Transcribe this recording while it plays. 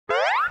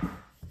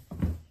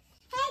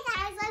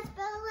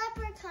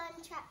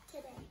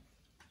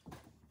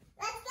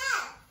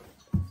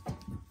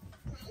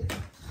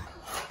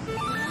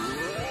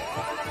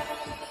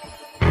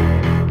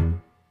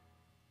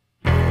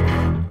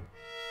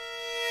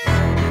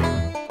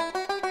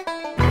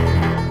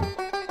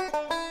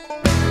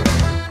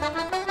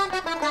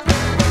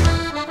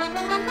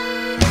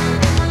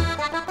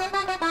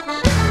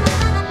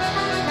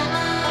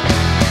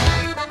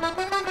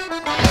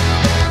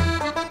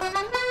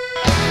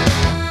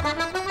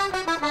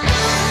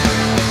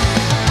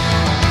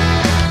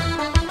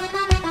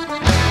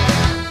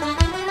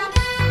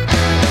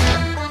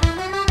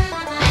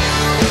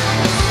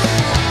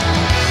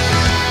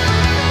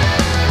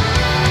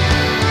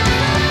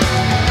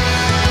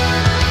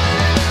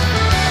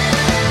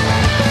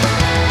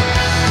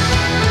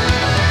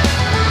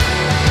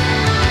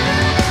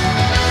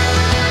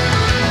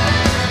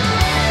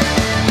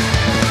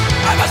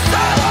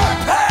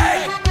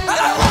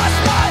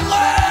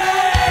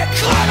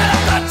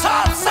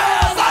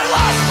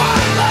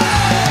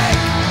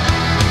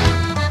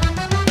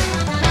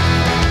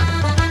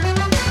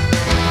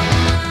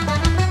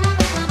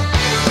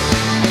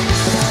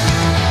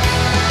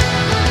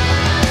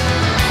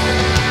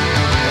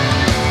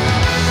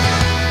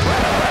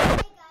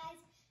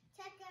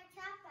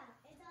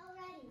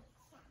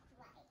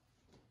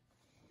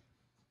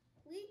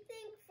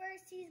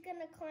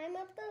gonna climb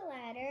up the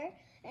ladder,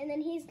 and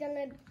then he's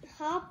gonna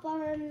hop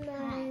on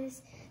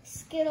those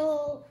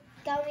Skittle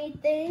gummy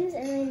things,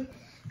 and then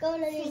go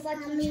to these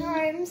Lucky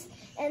Charms,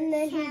 and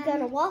then he's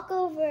gonna walk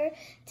over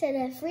to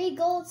the free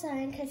gold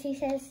sign because he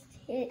says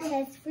it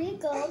has free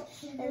gold,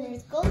 and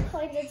there's gold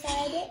coins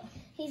inside it.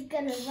 He's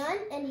gonna run,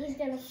 and he's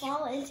gonna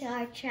fall into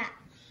our trap.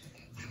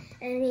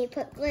 And he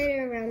put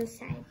glitter around the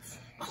sides.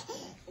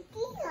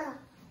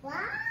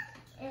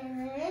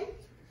 And then,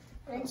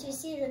 once you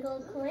see the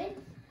gold coin,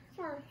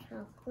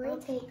 I'll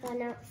take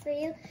one out for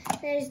you.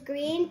 There's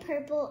green,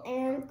 purple,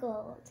 and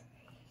gold.